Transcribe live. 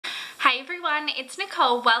Hey everyone, it's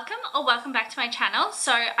Nicole. Welcome back to my channel.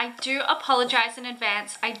 So I do apologize in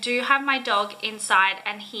advance. I do have my dog inside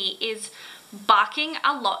and he is barking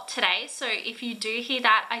a lot today. So if you do hear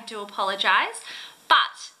that, I do apologize.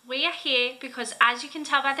 But we are here because, as you can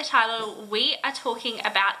tell by the title, we are talking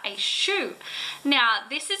about a shoe. Now,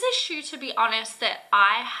 this is a shoe, to be honest, that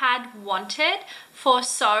I had wanted for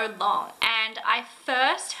so long. And I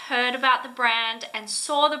first heard about the brand and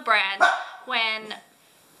saw the brand when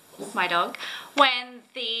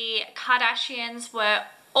the Kardashians were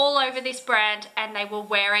all over this brand and they were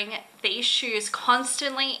wearing these shoes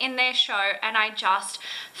constantly in their show, and I just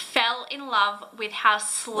fell in love with how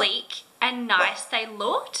sleek and nice they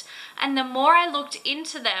looked. And the more I looked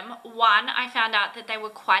into them, one, I found out that they were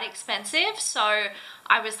quite expensive, so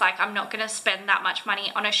I was like, I'm not gonna spend that much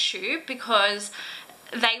money on a shoe, because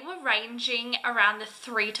they were ranging around the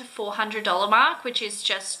 $300 to $400 mark, which is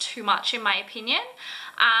just too much in my opinion.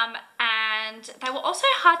 And they were also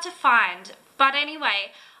hard to find. But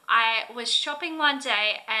anyway, I was shopping one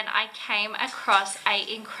day and I came across an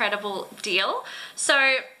incredible deal.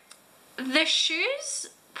 So the shoes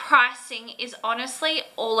pricing is honestly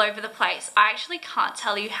all over the place. I actually can't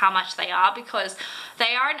tell you how much they are because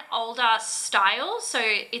they are an older style, so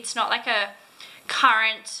it's not like a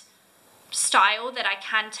current style that I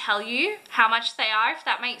can tell you how much they are, if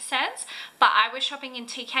that makes sense. But I was shopping in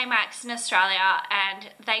TK Maxx in Australia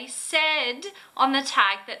and they said on the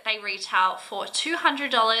tag that they retail for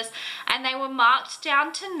 $200 and they were marked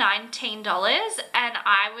down to $19, and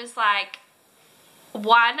I was like,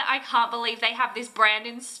 one, I can't believe they have this brand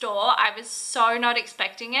in store. I was so not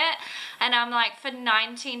expecting it, and I'm like, for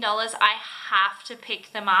 $19 I have to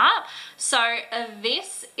pick them up. So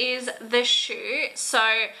this is the shoe.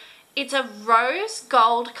 So it's a rose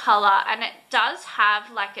gold color and it does have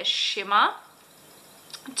like a shimmer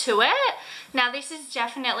to it. Now this is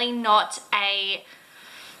definitely not a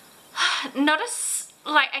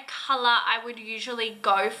like a color I would usually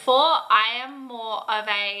go for. I am more of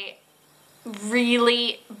a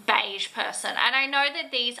really beige person, and I know that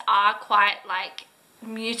these are quite like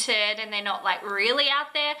muted and they're not like really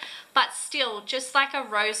out there, but still, just like a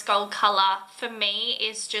rose gold color for me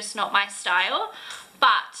is just not my style.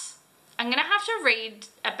 But I'm gonna have to read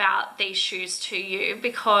about these shoes to you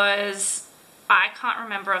because I can't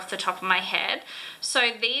remember off the top of my head.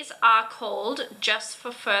 So these are called, just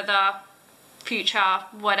for further future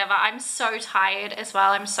whatever, I'm so tired as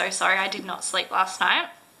well, I'm so sorry, I did not sleep last night.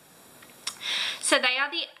 So they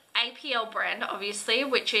are the APL brand, obviously,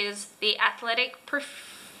 which is the athletic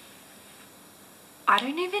I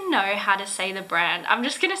don't even know how to say the brand, I'm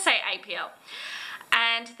just gonna say APL.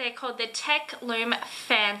 And they're called the Tech Loom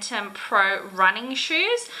Phantom Pro running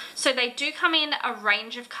shoes. So they do come in a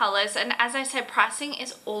range of colors, and as I said, pricing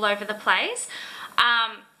is all over the place.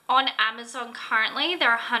 On Amazon currently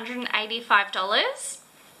they're $185.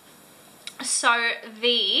 So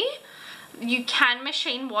you can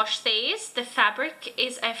machine wash these. The fabric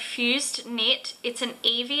is a fused knit. It's an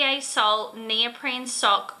EVA sole neoprene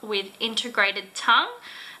sock with integrated tongue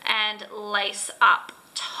and lace up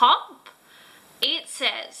top. It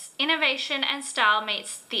says, innovation and style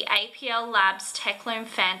meets the APL Labs Tech Loom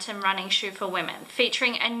Phantom running shoe for women,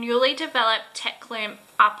 featuring a newly developed Tech Loom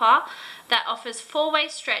upper that offers four-way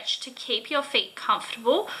stretch to keep your feet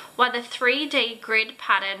comfortable, while the 3D grid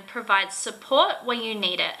pattern provides support where you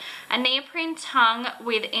need it. A neoprene tongue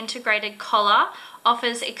with integrated collar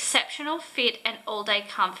offers exceptional fit and all-day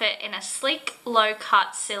comfort in a sleek,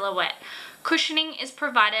 low-cut silhouette. Cushioning is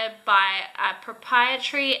provided by a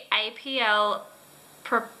proprietary APL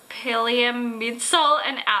Propylium midsole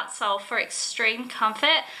and outsole for extreme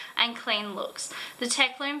comfort and clean looks. The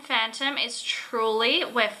Tech Loom Phantom is truly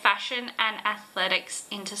where fashion and athletics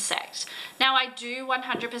intersect. Now, I do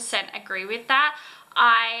 100% agree with that.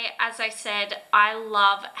 As I said, I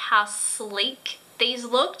love how sleek these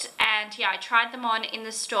looked, and yeah, I tried them on in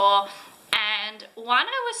the store. And one,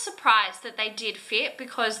 I was surprised that they did fit,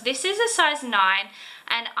 because this is a size 9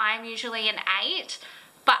 and I'm usually an 8.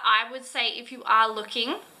 But I would say if you are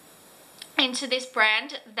looking into this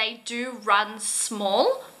brand, they do run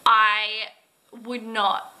small. I would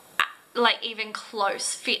not like even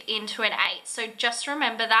close fit into an 8. So just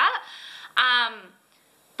remember that.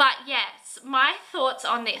 But yes, my thoughts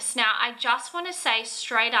on this. Now, I just want to say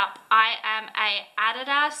straight up, I am a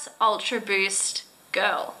Adidas Ultraboost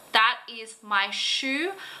girl. That is my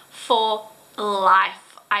shoe for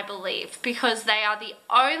life. I believe, because they are the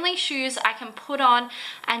only shoes I can put on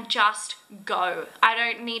and just go. I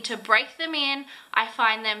don't need to break them in. I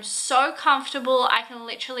find them so comfortable. I can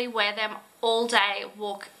literally wear them all day,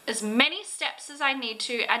 walk as many steps as I need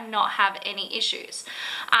to and not have any issues.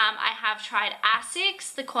 I have tried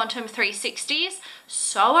Asics, the Quantum 360s,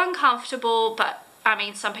 so uncomfortable, but I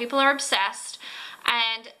mean, some people are obsessed.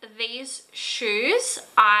 And these shoes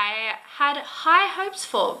I had high hopes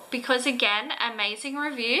for because, again, amazing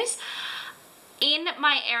reviews. In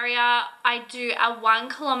my area, I do a 1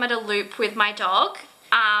 kilometer loop with my dog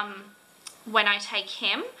when I take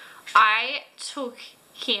him. I took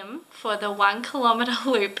him for the 1 kilometer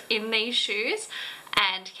loop in these shoes,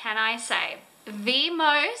 and can I say, the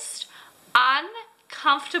most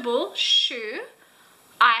uncomfortable shoe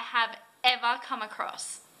I have ever come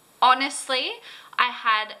across. Honestly, I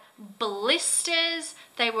had blisters,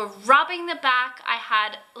 they were rubbing the back, I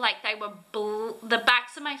had, like, the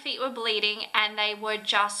backs of my feet were bleeding and they were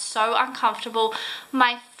just so uncomfortable.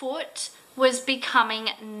 My foot was becoming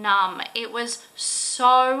numb. It was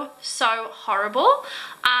so horrible.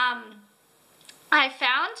 I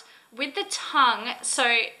found with the tongue,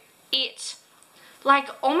 so it like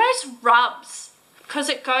almost rubs, because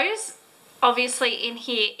it goes obviously in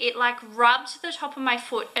here, it like rubbed the top of my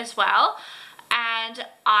foot as well, and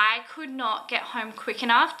I could not get home quick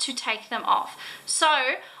enough to take them off.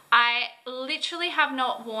 So I literally have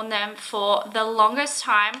not worn them for the longest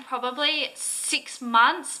time, probably 6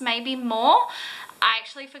 months, maybe more. I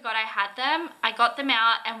actually forgot I had them. I got them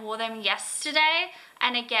out and wore them yesterday,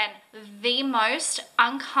 and again, the most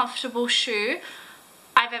uncomfortable shoe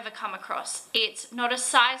I've ever come across. It's not a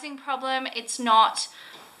sizing problem, it's not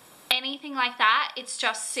anything like that. It's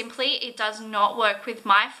just simply, it does not work with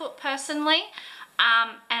my foot personally,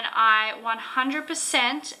 and I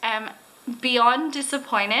 100% am beyond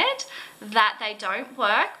disappointed that they don't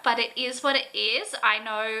work, but it is what it is. I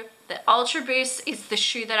know that Ultraboosts is the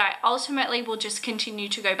shoe that I ultimately will just continue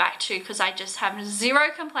to go back to because I just have zero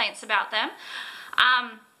complaints about them.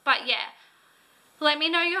 But yeah, let me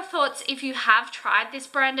know your thoughts if you have tried this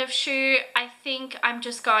brand of shoe. I think I'm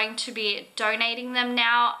just going to be donating them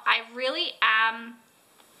now. I really am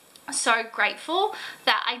so grateful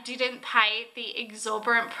that I didn't pay the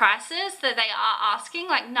exorbitant prices that they are asking,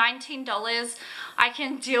 like $19. I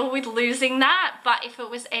can deal with losing that, but if it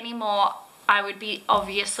was any more, I would be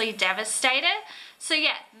obviously devastated. So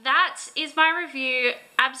yeah, that is my review.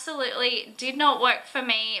 Absolutely did not work for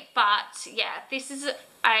me, but yeah, this is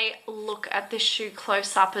a look at the shoe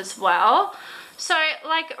close up as well. So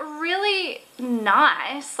like really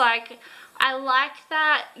nice. Like I like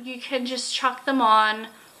that you can just chuck them on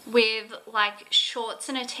with like shorts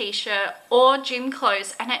and a t-shirt or gym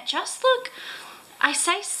clothes and it just look, I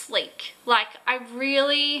say sleek. Like I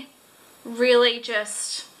really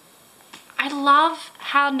just, I love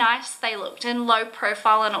how nice they looked and low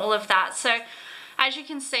profile and all of that. So as you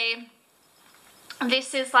can see,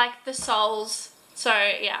 this is like the soles. So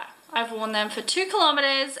yeah, I've worn them for 2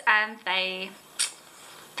 kilometers and they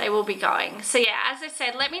will be going. So yeah, as I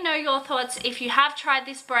said, let me know your thoughts if you have tried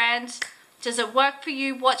this brand. Does it work for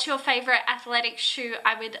you? What's your favorite athletic shoe?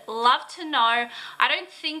 I would love to know. I don't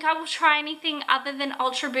think I will try anything other than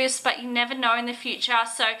Ultraboost, but you never know in the future.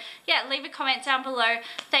 So yeah, leave a comment down below.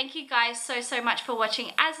 Thank you guys so much for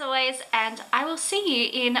watching as always, and I will see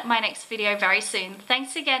you in my next video very soon.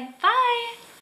 Thanks again. Bye.